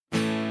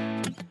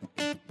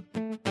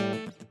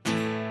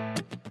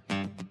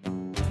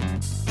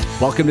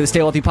Welcome to the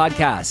Stay Wealthy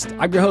Podcast.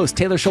 I'm your host,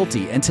 Taylor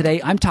Schulte, and today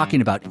I'm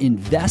talking about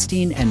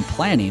investing and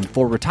planning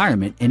for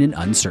retirement in an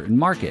uncertain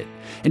market.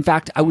 In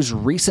fact, I was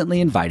recently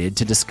invited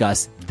to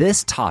discuss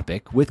this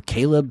topic with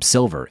Caleb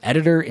Silver,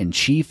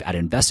 editor-in-chief at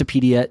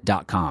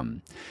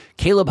Investopedia.com.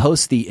 Caleb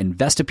hosts the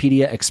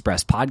Investopedia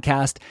Express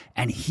podcast,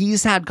 and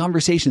he's had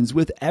conversations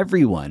with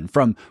everyone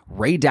from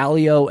Ray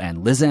Dalio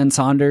and Liz Ann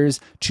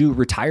Saunders to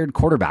retired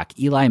quarterback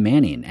Eli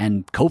Manning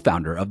and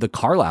co-founder of the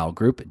Carlyle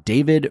Group,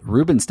 David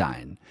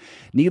Rubenstein.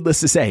 Needless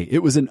to say,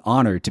 it was an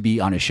honor to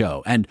be on a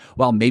show. And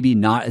while maybe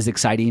not as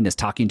exciting as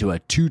talking to a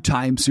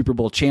two-time Super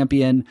Bowl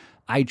champion,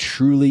 I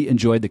truly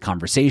enjoyed the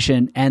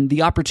conversation and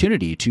the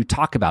opportunity to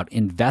talk about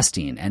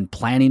investing and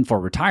planning for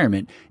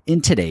retirement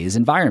in today's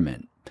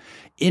environment.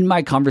 In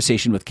my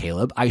conversation with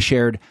Caleb, I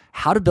shared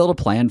how to build a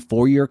plan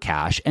for your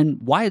cash and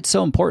why it's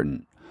so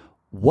important,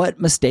 what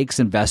mistakes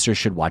investors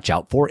should watch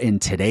out for in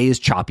today's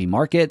choppy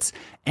markets,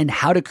 and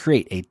how to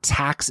create a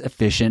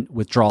tax-efficient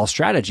withdrawal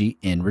strategy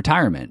in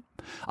retirement.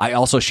 I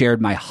also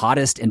shared my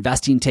hottest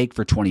investing take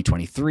for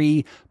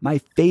 2023, my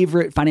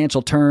favorite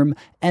financial term,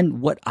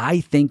 and what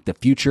I think the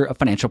future of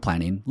financial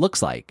planning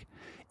looks like.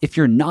 If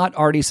you're not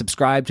already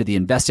subscribed to the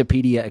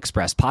Investopedia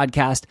Express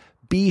podcast,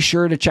 be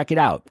sure to check it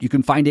out. You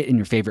can find it in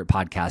your favorite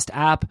podcast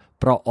app,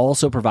 but I'll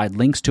also provide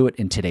links to it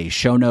in today's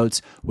show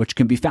notes, which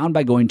can be found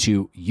by going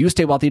to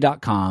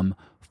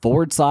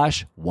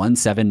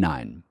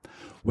youstaywealthy.com/179.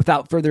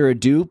 Without further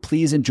ado,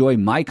 please enjoy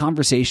my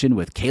conversation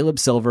with Caleb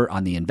Silver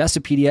on the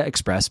Investopedia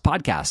Express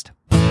podcast.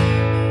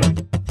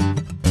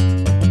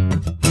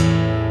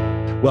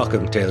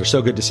 Welcome, Taylor.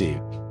 So good to see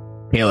you.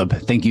 Caleb,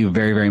 thank you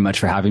very, very much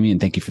for having me, and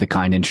thank you for the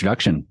kind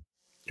introduction.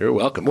 You're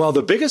welcome. Well,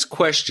 the biggest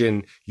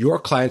question your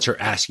clients are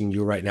asking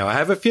you right now, I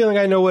have a feeling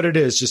I know what it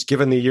is, just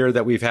given the year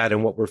that we've had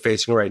and what we're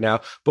facing right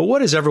now. But what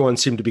does everyone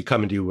seem to be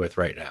coming to you with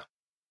right now?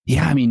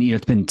 Yeah, I mean,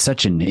 it's been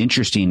such an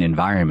interesting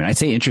environment. I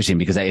say interesting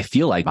because I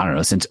feel like, I don't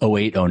know, since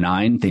 08,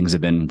 09, things have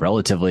been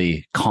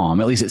relatively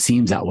calm. At least it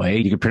seems that way.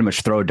 You could pretty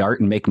much throw a dart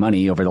and make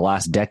money over the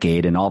last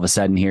decade. And all of a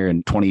sudden here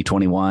in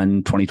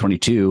 2021,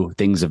 2022,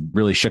 things have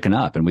really shooken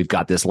up. And we've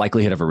got this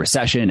likelihood of a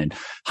recession and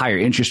higher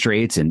interest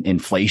rates and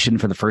inflation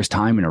for the first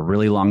time in a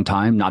really long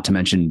time, not to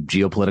mention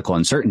geopolitical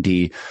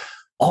uncertainty.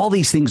 All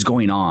these things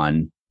going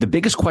on. The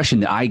biggest question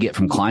that I get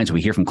from clients, we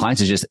hear from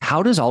clients, is just,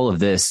 how does all of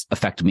this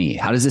affect me?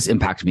 How does this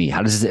impact me?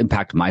 How does this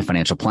impact my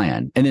financial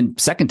plan? And then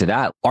second to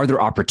that, are there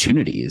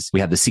opportunities? We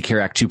have the Secure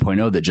Act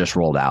 2.0 that just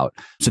rolled out.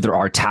 So there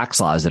are tax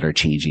laws that are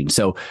changing.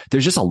 So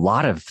there's just a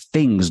lot of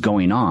things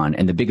going on.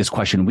 And the biggest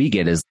question we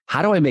get is,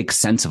 how do I make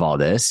sense of all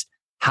this?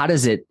 How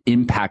does it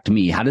impact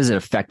me? How does it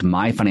affect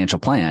my financial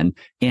plan?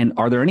 And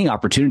are there any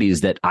opportunities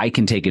that I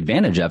can take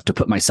advantage of to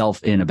put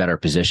myself in a better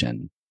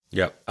position?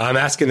 Yeah, I'm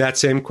asking that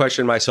same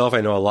question myself. I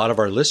know a lot of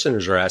our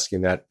listeners are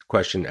asking that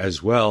question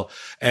as well.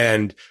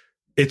 And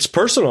it's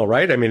personal,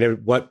 right? I mean,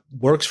 what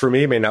works for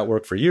me may not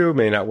work for you,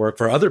 may not work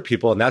for other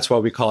people. And that's why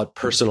we call it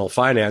personal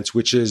finance,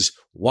 which is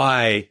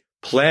why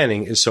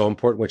planning is so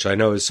important, which I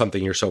know is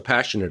something you're so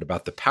passionate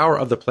about, the power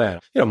of the plan.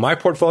 You know, my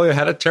portfolio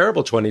had a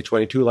terrible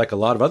 2022, like a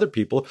lot of other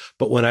people.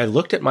 But when I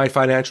looked at my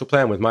financial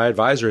plan with my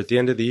advisor at the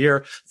end of the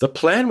year, the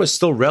plan was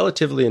still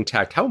relatively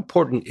intact. How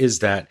important is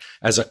that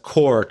as a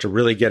core to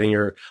really getting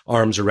your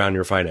arms around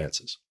your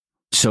finances?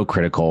 So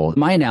critical.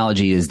 My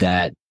analogy is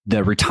that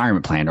the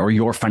retirement plan or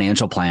your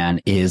financial plan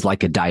is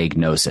like a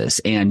diagnosis,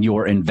 and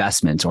your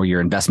investments or your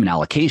investment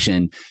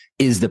allocation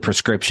is the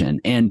prescription.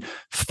 And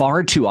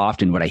far too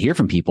often what I hear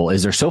from people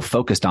is they're so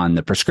focused on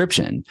the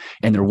prescription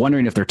and they're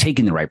wondering if they're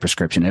taking the right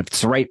prescription, if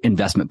it's the right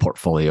investment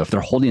portfolio, if they're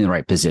holding the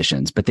right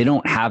positions, but they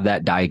don't have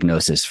that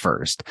diagnosis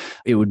first.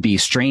 It would be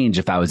strange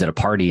if I was at a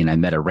party and I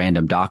met a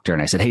random doctor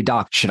and I said, "Hey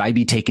doc, should I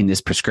be taking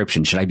this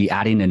prescription? Should I be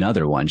adding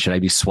another one? Should I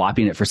be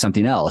swapping it for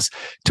something else?"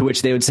 To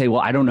which they would say,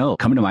 "Well, I don't know.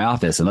 Come into my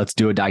office and let's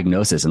do a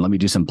diagnosis and let me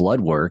do some blood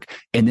work.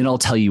 And then I'll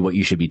tell you what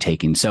you should be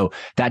taking." So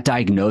that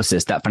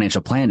diagnosis, that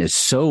financial plan is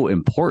so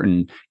important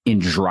in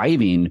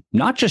driving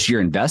not just your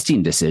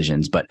investing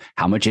decisions, but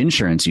how much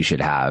insurance you should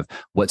have,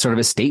 what sort of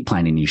estate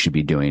planning you should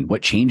be doing,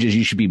 what changes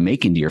you should be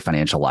making to your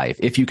financial life,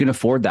 if you can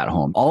afford that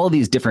home. All of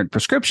these different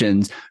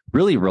prescriptions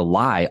really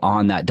rely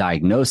on that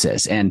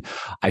diagnosis. And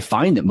I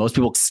find that most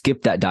people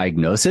skip that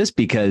diagnosis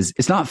because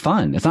it's not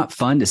fun. It's not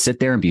fun to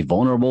sit there and be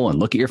vulnerable and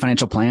look at your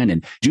financial plan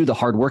and do the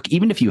hard work.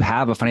 Even if you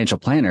have a financial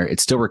planner, it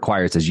still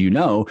requires, as you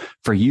know,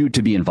 for you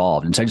to be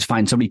involved. And so I just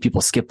find so many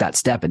people skip that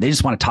step and they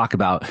just want to talk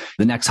about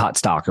the next hot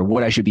stock or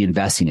what I should be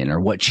investing in or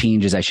what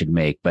changes I should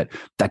make. But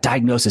that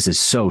diagnosis is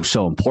so,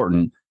 so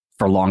important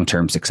for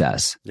long-term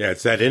success. Yeah,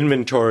 it's that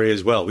inventory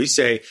as well. We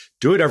say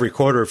do it every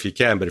quarter if you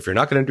can, but if you're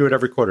not going to do it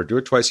every quarter, do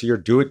it twice a year.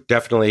 Do it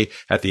definitely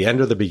at the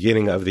end or the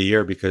beginning of the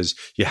year, because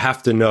you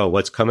have to know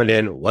what's coming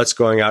in, what's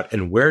going out,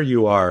 and where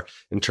you are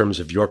in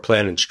terms of your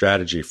plan and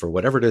strategy for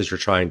whatever it is you're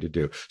trying to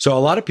do. So a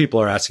lot of people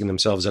are asking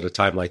themselves at a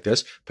time like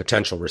this,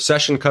 potential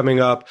recession coming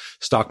up,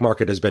 stock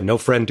market has been no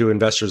friend to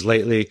investors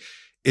lately.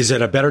 Is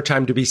it a better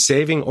time to be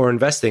saving or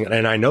investing?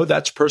 And I know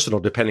that's personal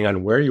depending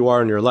on where you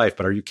are in your life,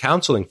 but are you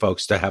counseling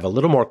folks to have a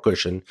little more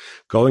cushion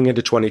going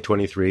into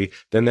 2023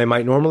 than they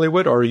might normally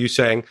would? Or are you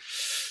saying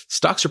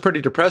stocks are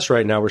pretty depressed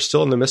right now? We're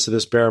still in the midst of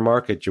this bear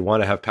market. You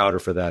want to have powder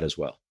for that as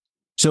well.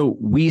 So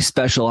we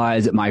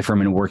specialize at my firm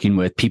in working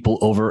with people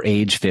over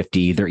age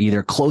 50. They're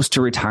either close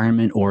to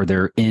retirement or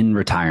they're in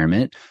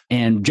retirement,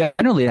 and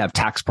generally have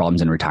tax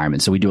problems in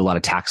retirement. So we do a lot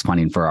of tax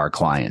planning for our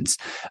clients.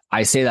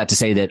 I say that to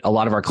say that a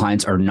lot of our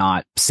clients are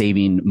not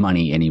saving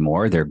money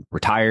anymore. They're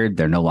retired.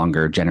 They're no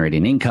longer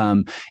generating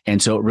income.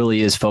 And so it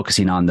really is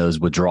focusing on those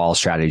withdrawal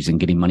strategies and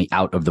getting money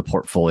out of the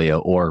portfolio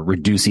or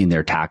reducing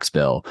their tax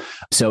bill.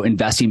 So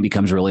investing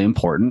becomes really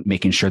important,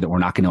 making sure that we're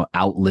not going to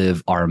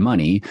outlive our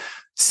money.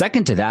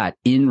 Second to that,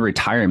 in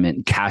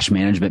retirement, cash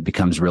management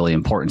becomes really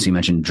important. So you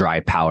mentioned dry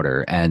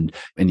powder, and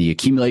in the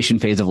accumulation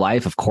phase of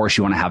life, of course,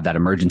 you want to have that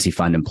emergency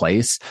fund in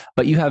place,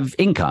 but you have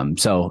income.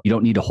 So you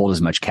don't need to hold as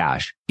much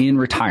cash. In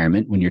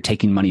retirement, when you're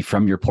taking money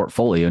from your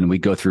portfolio, and we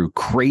go through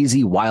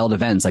crazy wild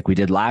events like we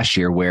did last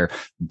year, where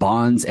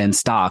bonds and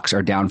stocks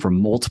are down for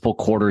multiple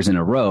quarters in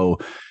a row,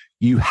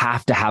 you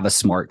have to have a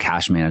smart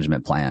cash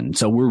management plan.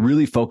 So we're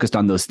really focused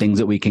on those things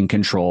that we can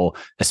control,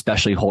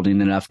 especially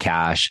holding enough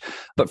cash.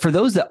 But for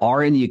those that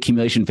are in the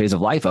accumulation phase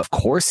of life, of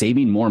course,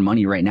 saving more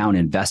money right now and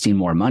investing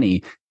more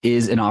money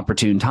is an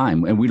opportune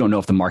time. And we don't know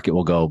if the market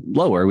will go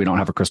lower. We don't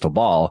have a crystal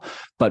ball.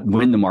 But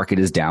when the market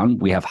is down,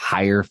 we have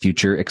higher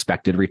future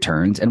expected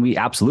returns. And we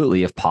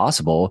absolutely, if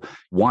possible,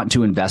 want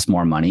to invest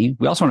more money.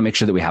 We also want to make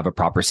sure that we have a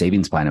proper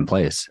savings plan in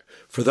place.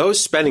 For those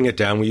spending it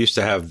down, we used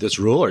to have this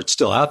rule, or it's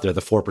still out there,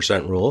 the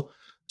 4% rule,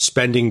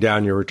 spending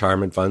down your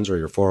retirement funds or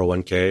your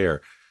 401k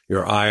or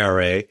your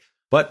IRA.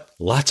 But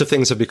lots of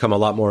things have become a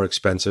lot more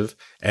expensive,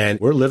 and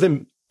we're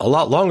living a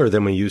lot longer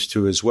than we used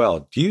to as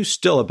well. Do you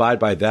still abide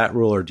by that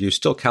rule, or do you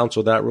still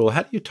counsel that rule?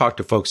 How do you talk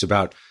to folks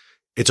about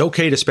it's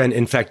okay to spend?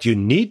 In fact, you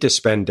need to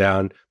spend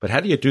down, but how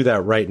do you do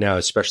that right now,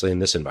 especially in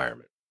this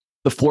environment?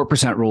 The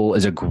 4% rule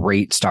is a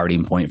great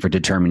starting point for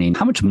determining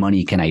how much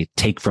money can I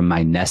take from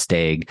my nest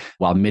egg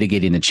while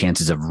mitigating the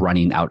chances of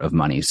running out of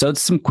money. So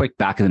it's some quick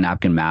back of the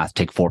napkin math.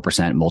 Take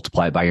 4%,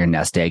 multiply it by your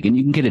nest egg, and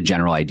you can get a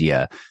general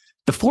idea.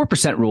 The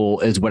 4% rule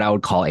is what I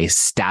would call a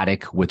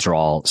static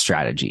withdrawal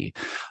strategy.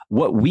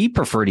 What we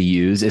prefer to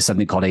use is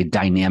something called a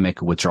dynamic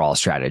withdrawal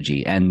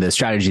strategy. And the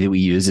strategy that we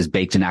use is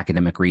baked in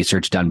academic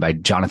research done by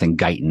Jonathan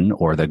Guyton,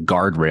 or the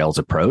guardrails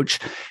approach.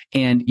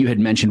 And you had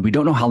mentioned we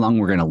don't know how long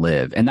we're going to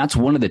live. And that's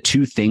one of the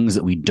two things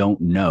that we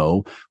don't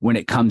know when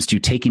it comes to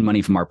taking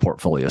money from our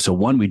portfolio. So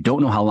one, we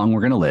don't know how long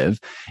we're going to live.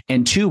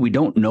 And two, we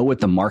don't know what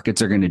the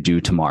markets are going to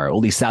do tomorrow.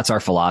 At least that's our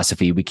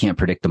philosophy. We can't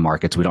predict the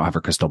markets. We don't have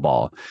a crystal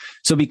ball.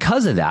 So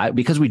because of that,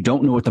 because we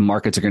don't know what the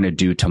markets are going to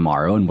do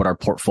tomorrow and what our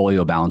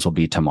portfolio balance will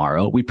be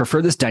tomorrow, we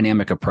prefer this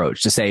dynamic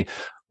approach to say,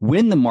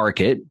 when the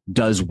market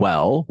does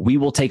well, we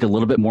will take a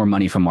little bit more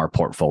money from our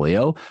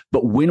portfolio.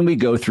 But when we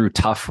go through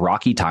tough,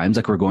 rocky times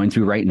like we're going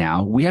through right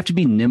now, we have to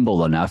be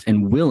nimble enough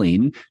and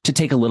willing to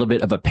take a little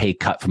bit of a pay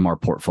cut from our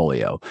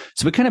portfolio.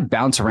 So we kind of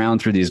bounce around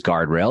through these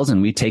guardrails,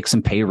 and we take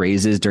some pay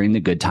raises during the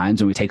good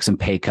times and we take some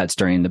pay cuts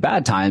during the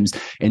bad times.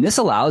 And this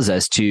allows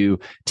us to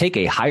take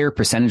a higher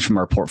percentage from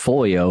our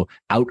portfolio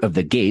out of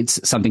the gates,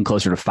 something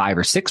closer to 5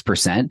 or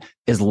 6%,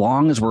 as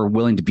long as we're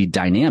willing to be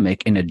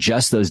dynamic and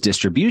adjust those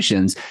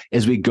distributions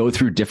as we go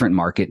through different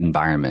market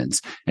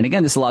environments. And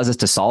again, this allows us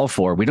to solve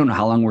for, we don't know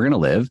how long we're going to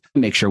live,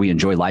 make sure we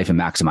enjoy life and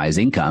maximize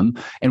income,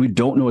 and we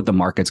don't know what the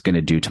market's going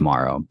to do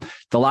tomorrow.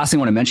 The last thing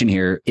I want to mention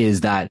here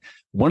is that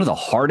one of the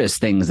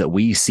hardest things that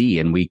we see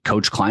and we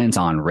coach clients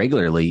on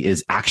regularly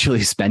is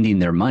actually spending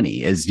their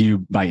money. As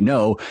you might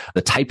know,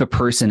 the type of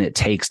person it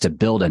takes to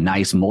build a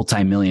nice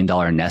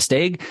multi-million-dollar nest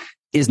egg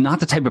is not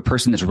the type of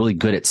person that's really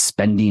good at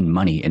spending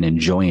money and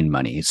enjoying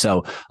money.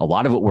 So a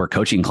lot of what we're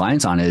coaching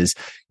clients on is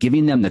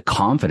giving them the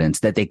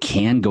confidence that they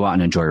can go out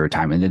and enjoy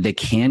retirement, that they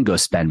can go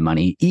spend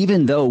money,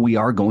 even though we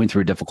are going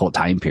through a difficult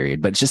time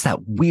period. But it's just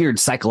that weird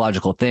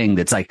psychological thing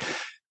that's like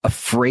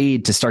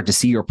afraid to start to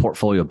see your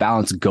portfolio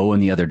balance go in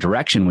the other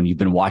direction when you've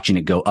been watching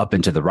it go up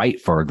and to the right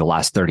for the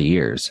last 30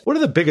 years. What are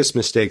the biggest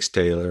mistakes,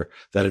 Taylor,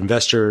 that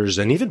investors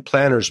and even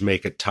planners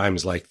make at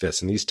times like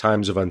this, in these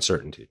times of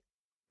uncertainty?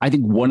 I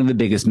think one of the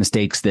biggest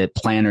mistakes that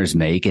planners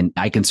make, and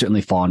I can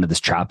certainly fall into this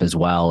trap as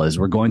well, is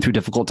we're going through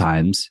difficult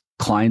times.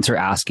 Clients are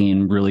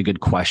asking really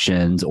good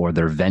questions or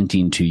they're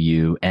venting to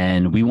you,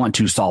 and we want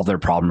to solve their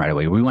problem right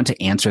away. We want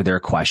to answer their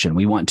question.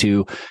 We want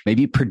to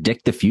maybe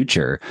predict the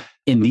future.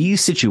 In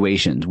these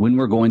situations, when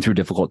we're going through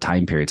difficult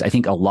time periods, I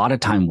think a lot of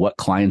time what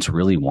clients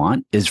really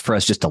want is for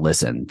us just to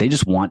listen. They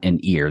just want an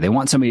ear. They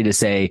want somebody to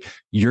say,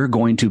 you're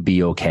going to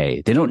be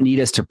okay. They don't need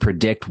us to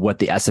predict what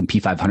the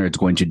S&P 500 is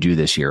going to do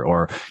this year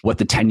or what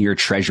the 10-year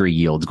treasury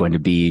yield is going to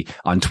be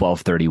on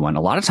 12/31. A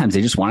lot of times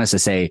they just want us to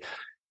say,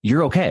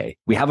 you're okay.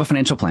 We have a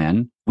financial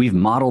plan. We've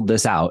modeled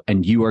this out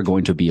and you are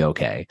going to be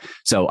okay.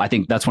 So I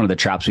think that's one of the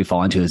traps we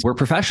fall into is we're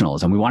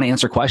professionals and we want to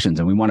answer questions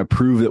and we want to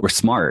prove that we're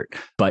smart,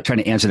 but trying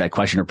to answer that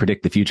question or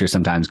predict the future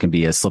sometimes can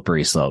be a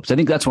slippery slope. So I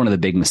think that's one of the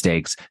big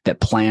mistakes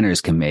that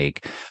planners can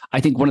make.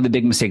 I think one of the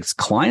big mistakes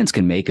clients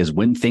can make is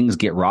when things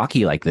get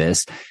rocky like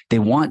this, they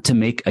want to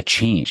make a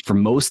change. For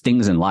most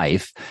things in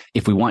life,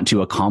 if we want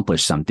to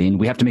accomplish something,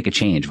 we have to make a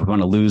change. If we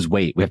want to lose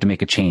weight, we have to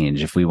make a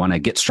change. If we want to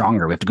get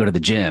stronger, we have to go to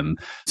the gym.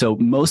 So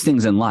most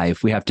things in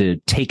life, we have to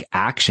take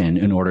action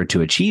in order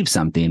to achieve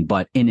something.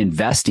 But in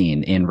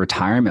investing, in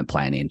retirement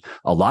planning,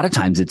 a lot of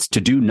times it's to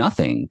do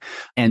nothing.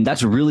 And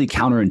that's really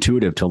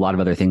counterintuitive to a lot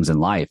of other things in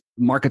life.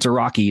 Markets are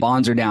rocky,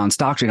 bonds are down,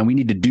 stocks are down. We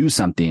need to do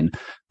something.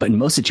 But in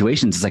most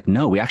situations, it's like,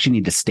 no, we actually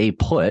need to stay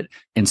put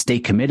and stay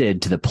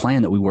committed to the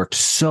plan that we worked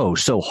so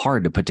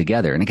hard to put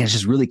together. And again, it's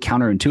just really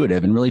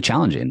counterintuitive and really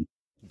challenging.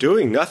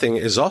 Doing nothing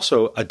is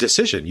also a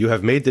decision. You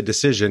have made the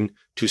decision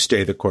to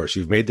stay the course.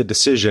 You've made the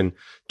decision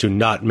to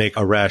not make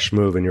a rash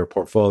move in your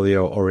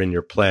portfolio or in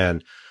your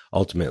plan.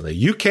 Ultimately,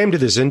 you came to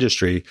this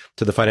industry,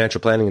 to the financial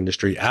planning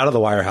industry, out of the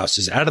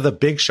wirehouses, out of the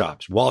big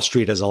shops, Wall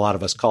Street, as a lot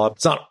of us call it.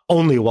 It's not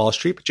only Wall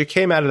Street, but you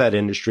came out of that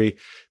industry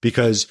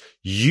because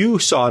you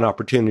saw an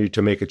opportunity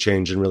to make a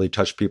change and really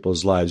touch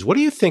people's lives. What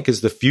do you think is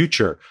the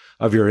future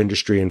of your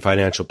industry in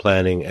financial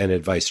planning and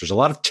advice? There's a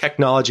lot of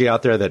technology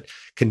out there that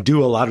can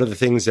do a lot of the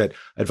things that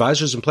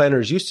advisors and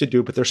planners used to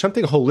do, but there's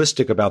something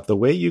holistic about the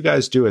way you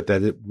guys do it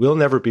that it will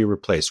never be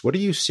replaced. What do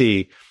you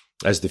see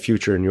as the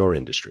future in your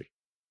industry?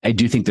 I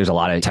do think there's a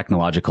lot of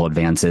technological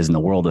advances and the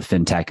world of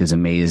fintech is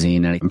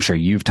amazing. And I'm sure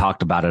you've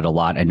talked about it a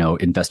lot. I know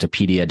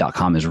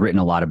Investopedia.com has written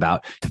a lot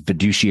about the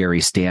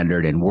fiduciary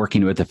standard and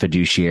working with a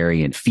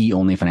fiduciary and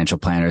fee-only financial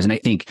planners. And I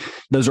think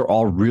those are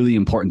all really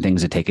important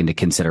things to take into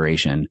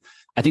consideration.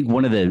 I think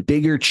one of the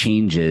bigger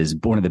changes,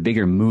 one of the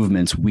bigger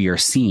movements we are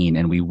seeing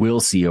and we will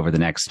see over the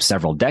next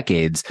several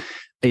decades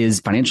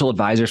is financial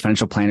advisors,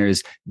 financial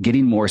planners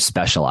getting more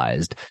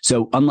specialized.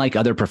 So unlike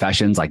other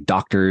professions like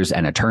doctors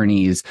and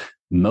attorneys,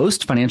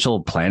 most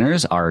financial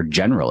planners are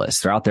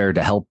generalists. They're out there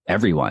to help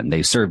everyone.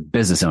 They serve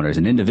business owners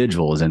and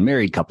individuals and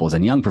married couples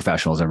and young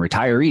professionals and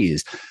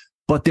retirees.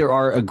 But there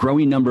are a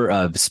growing number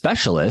of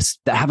specialists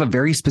that have a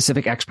very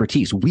specific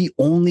expertise. We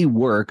only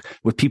work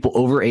with people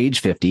over age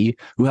 50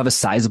 who have a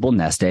sizable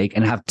nest egg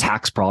and have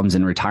tax problems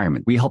in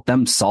retirement. We help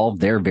them solve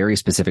their very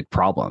specific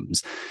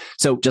problems.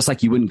 So just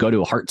like you wouldn't go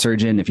to a heart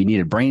surgeon if you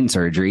needed brain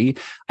surgery,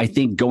 I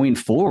think going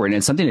forward, and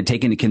it's something to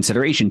take into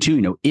consideration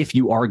too, if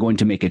you are going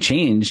to make a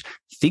change,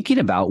 thinking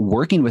about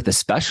working with a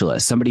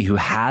specialist, somebody who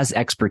has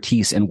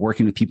expertise in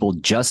working with people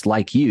just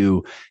like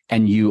you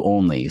and you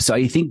only. So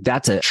I think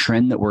that's a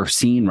trend that we're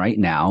seeing right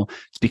now.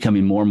 It's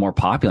becoming more and more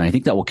popular. And I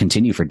think that will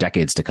continue for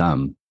decades to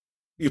come.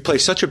 You play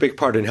such a big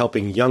part in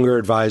helping younger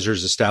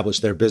advisors establish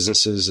their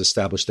businesses,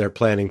 establish their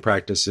planning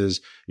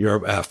practices.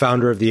 You're a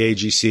founder of the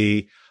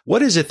AGC.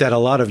 What is it that a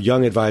lot of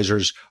young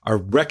advisors are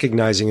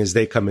recognizing as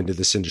they come into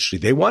this industry?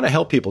 They want to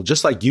help people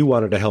just like you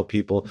wanted to help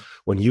people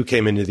when you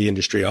came into the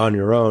industry on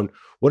your own.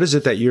 What is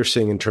it that you're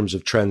seeing in terms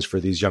of trends for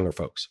these younger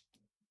folks?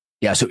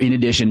 Yeah. So in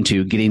addition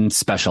to getting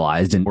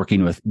specialized and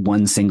working with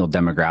one single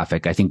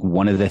demographic, I think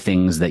one of the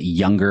things that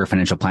younger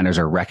financial planners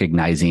are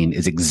recognizing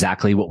is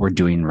exactly what we're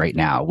doing right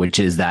now, which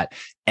is that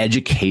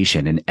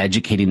education and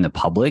educating the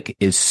public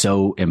is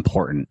so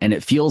important. And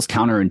it feels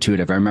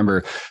counterintuitive. I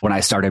remember when I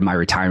started my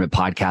retirement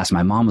podcast,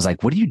 my mom was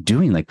like, what are you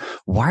doing? Like,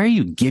 why are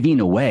you giving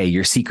away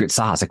your secret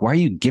sauce? Like, why are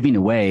you giving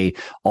away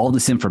all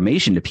this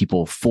information to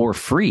people for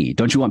free?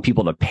 Don't you want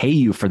people to pay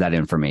you for that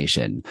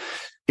information?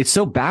 It's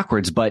so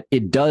backwards, but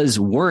it does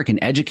work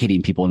in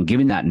educating people and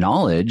giving that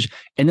knowledge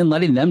and then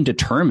letting them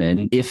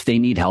determine if they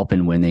need help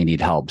and when they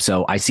need help.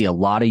 So I see a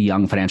lot of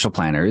young financial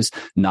planners,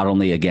 not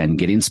only, again,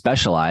 getting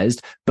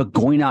specialized, but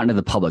going out into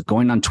the public,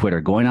 going on Twitter,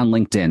 going on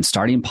LinkedIn,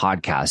 starting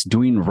podcasts,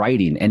 doing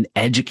writing and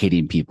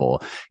educating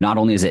people. Not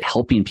only is it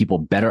helping people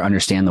better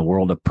understand the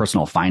world of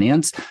personal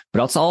finance,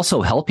 but it's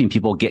also helping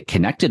people get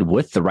connected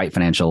with the right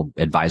financial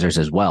advisors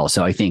as well.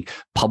 So I think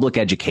public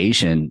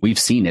education, we've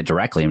seen it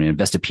directly. I mean,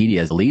 Investopedia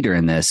is a leader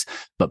in this,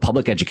 but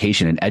public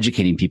education and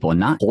educating people and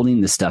not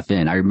holding this stuff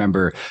in. I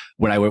remember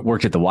when I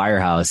worked at the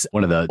Wirehouse,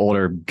 one of the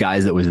older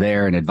guys that was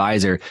there, an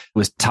advisor,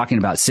 was talking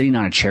about sitting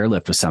on a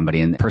chairlift with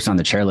somebody, and the person on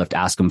the chairlift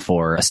asked him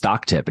for a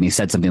stock tip. And he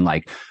said something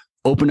like,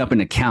 open up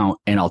an account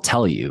and I'll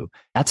tell you.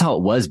 That's how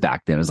it was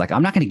back then. It was like,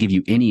 I'm not going to give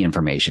you any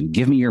information.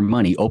 Give me your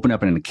money, open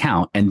up an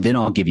account, and then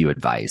I'll give you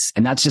advice.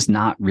 And that's just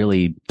not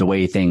really the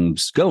way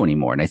things go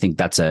anymore. And I think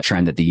that's a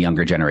trend that the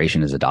younger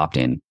generation is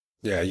adopting.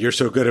 Yeah, you're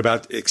so good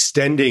about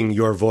extending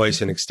your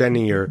voice and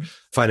extending your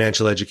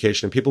financial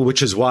education to people,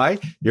 which is why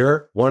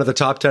you're one of the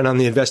top 10 on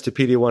the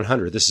Investopedia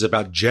 100. This is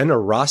about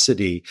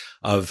generosity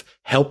of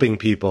helping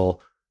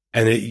people.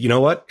 And you know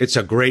what? It's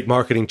a great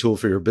marketing tool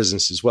for your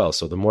business as well.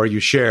 So the more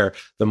you share,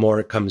 the more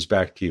it comes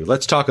back to you.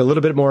 Let's talk a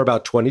little bit more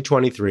about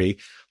 2023.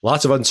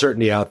 Lots of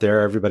uncertainty out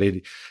there.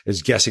 Everybody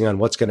is guessing on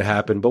what's going to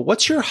happen. But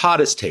what's your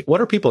hottest take? What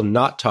are people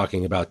not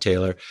talking about,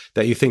 Taylor,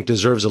 that you think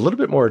deserves a little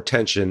bit more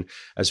attention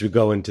as we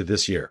go into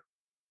this year?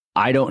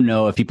 I don't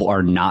know if people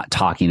are not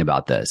talking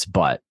about this,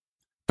 but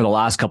For the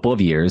last couple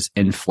of years,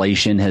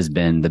 inflation has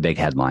been the big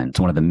headline. It's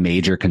one of the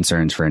major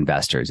concerns for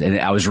investors. And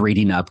I was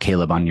reading up,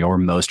 Caleb, on your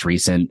most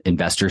recent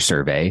investor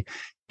survey,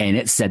 and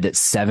it said that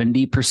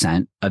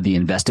 70% of the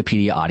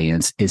Investopedia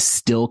audience is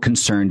still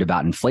concerned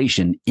about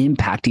inflation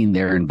impacting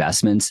their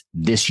investments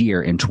this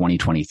year in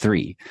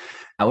 2023.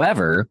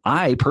 However,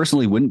 I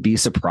personally wouldn't be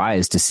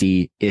surprised to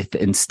see if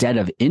instead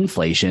of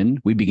inflation,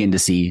 we begin to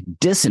see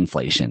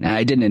disinflation. And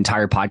I did an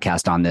entire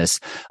podcast on this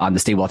on the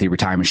Stay Wealthy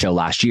Retirement Show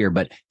last year.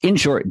 But in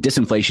short,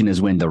 disinflation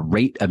is when the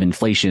rate of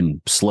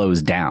inflation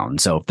slows down.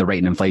 So if the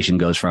rate of inflation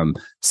goes from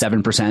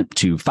 7%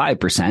 to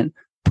 5%,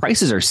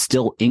 prices are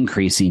still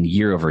increasing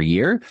year over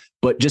year,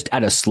 but just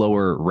at a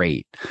slower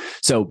rate.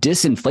 So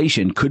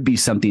disinflation could be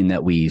something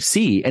that we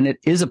see, and it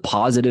is a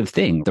positive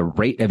thing. The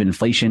rate of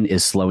inflation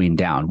is slowing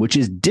down, which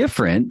is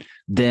different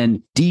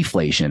than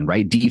deflation,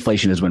 right?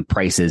 Deflation is when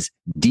prices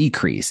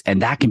decrease,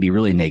 and that can be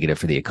really negative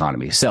for the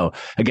economy. So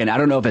again, I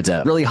don't know if it's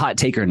a really hot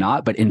take or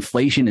not, but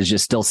inflation is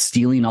just still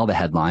stealing all the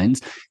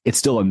headlines. It's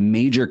still a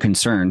major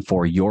concern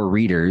for your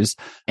readers.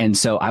 And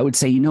so I would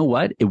say, you know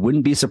what? It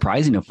wouldn't be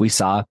surprising if we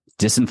saw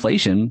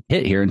disinflation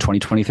hit here in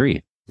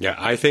 2023. Yeah,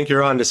 I think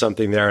you're onto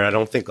something there. And I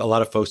don't think a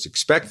lot of folks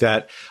expect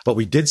that. But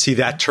we did see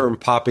that term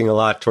popping a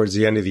lot towards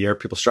the end of the year.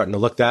 People starting to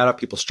look that up.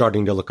 People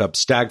starting to look up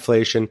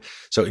stagflation.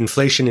 So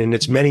inflation in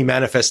its many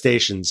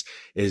manifestations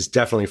is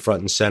definitely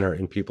front and center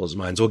in people's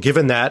minds. Well,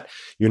 given that,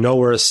 you know,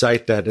 we're a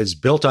site that is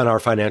built on our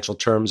financial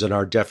terms and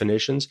our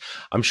definitions.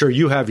 I'm sure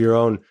you have your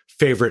own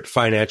favorite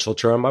financial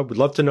term. I would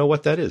love to know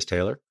what that is,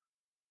 Taylor.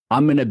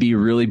 I'm going to be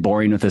really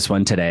boring with this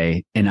one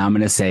today. And I'm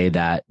going to say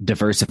that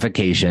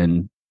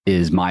diversification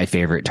is my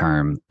favorite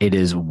term. It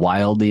is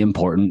wildly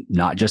important,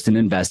 not just in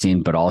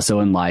investing, but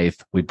also in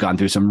life. We've gone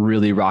through some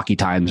really rocky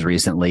times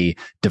recently.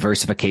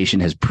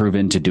 Diversification has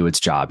proven to do its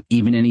job.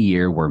 Even in a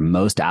year where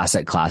most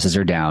asset classes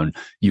are down,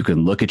 you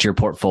can look at your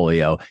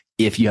portfolio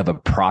if you have a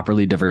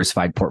properly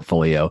diversified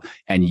portfolio,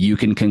 and you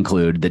can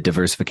conclude that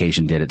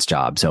diversification did its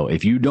job. So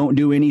if you don't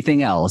do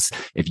anything else,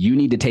 if you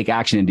need to take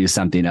action and do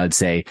something, I'd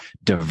say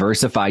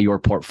diversify your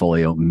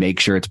portfolio, make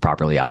sure it's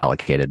properly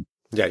allocated.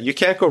 Yeah, you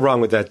can't go wrong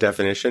with that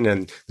definition.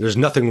 And there's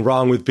nothing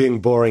wrong with being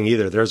boring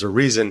either. There's a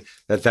reason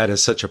that that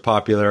is such a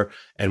popular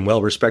and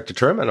well-respected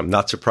term. And I'm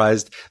not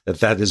surprised that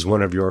that is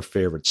one of your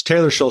favorites.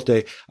 Taylor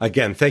Schulte,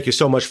 again, thank you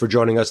so much for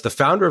joining us, the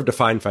founder of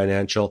Define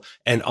Financial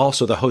and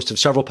also the host of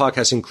several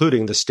podcasts,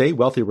 including the Stay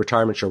Wealthy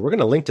Retirement Show. We're going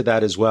to link to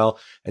that as well.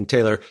 And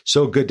Taylor,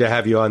 so good to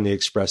have you on the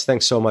Express.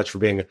 Thanks so much for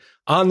being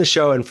on the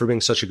show and for being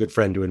such a good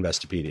friend to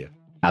Investopedia.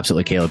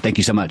 Absolutely, Caleb. Thank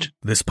you so much.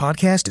 This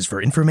podcast is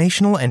for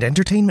informational and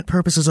entertainment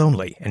purposes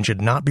only and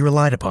should not be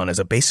relied upon as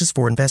a basis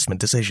for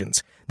investment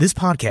decisions. This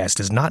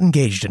podcast is not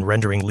engaged in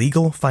rendering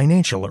legal,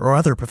 financial, or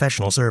other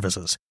professional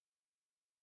services.